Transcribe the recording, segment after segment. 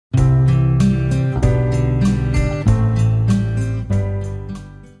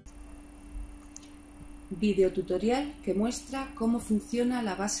Videotutorial que muestra cómo funciona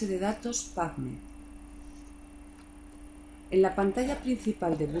la base de datos PubMed. En la pantalla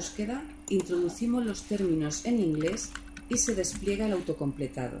principal de búsqueda introducimos los términos en inglés y se despliega el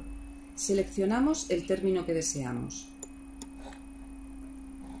autocompletado. Seleccionamos el término que deseamos.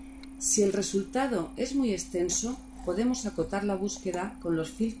 Si el resultado es muy extenso, podemos acotar la búsqueda con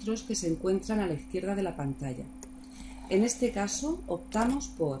los filtros que se encuentran a la izquierda de la pantalla. En este caso, optamos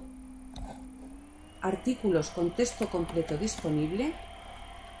por artículos con texto completo disponible,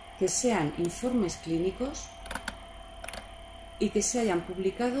 que sean informes clínicos y que se hayan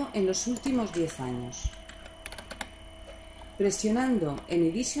publicado en los últimos 10 años. Presionando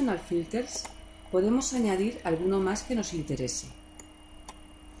en Additional Filters podemos añadir alguno más que nos interese.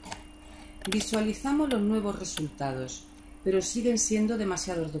 Visualizamos los nuevos resultados, pero siguen siendo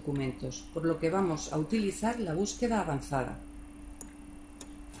demasiados documentos, por lo que vamos a utilizar la búsqueda avanzada.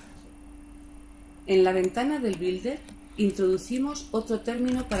 En la ventana del Builder introducimos otro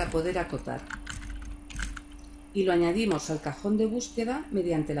término para poder acotar y lo añadimos al cajón de búsqueda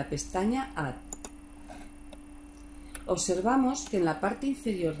mediante la pestaña Add. Observamos que en la parte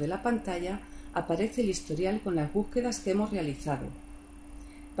inferior de la pantalla aparece el historial con las búsquedas que hemos realizado.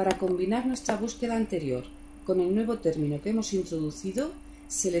 Para combinar nuestra búsqueda anterior con el nuevo término que hemos introducido,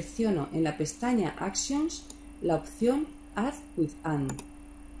 selecciono en la pestaña Actions la opción Add with An.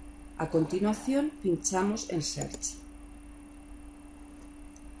 A continuación, pinchamos en Search.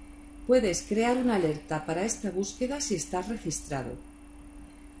 Puedes crear una alerta para esta búsqueda si estás registrado.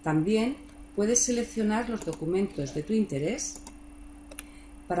 También puedes seleccionar los documentos de tu interés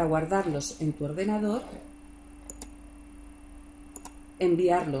para guardarlos en tu ordenador,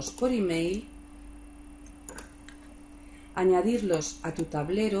 enviarlos por email, añadirlos a tu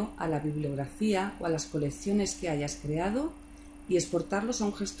tablero, a la bibliografía o a las colecciones que hayas creado y exportarlos a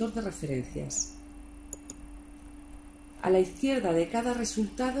un gestor de referencias. A la izquierda de cada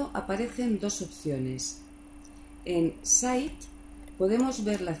resultado aparecen dos opciones. En Cite podemos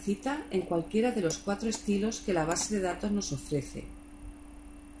ver la cita en cualquiera de los 4 estilos que la base de datos nos ofrece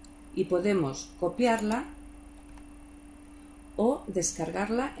y podemos copiarla o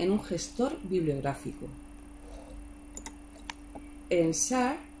descargarla en un gestor bibliográfico. En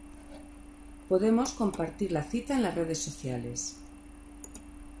Share podemos compartir la cita en las redes sociales.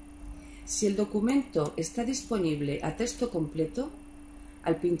 Si el documento está disponible a texto completo,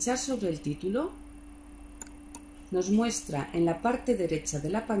 al pinchar sobre el título, nos muestra en la parte derecha de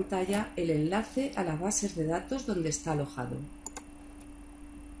la pantalla el enlace a las bases de datos donde está alojado.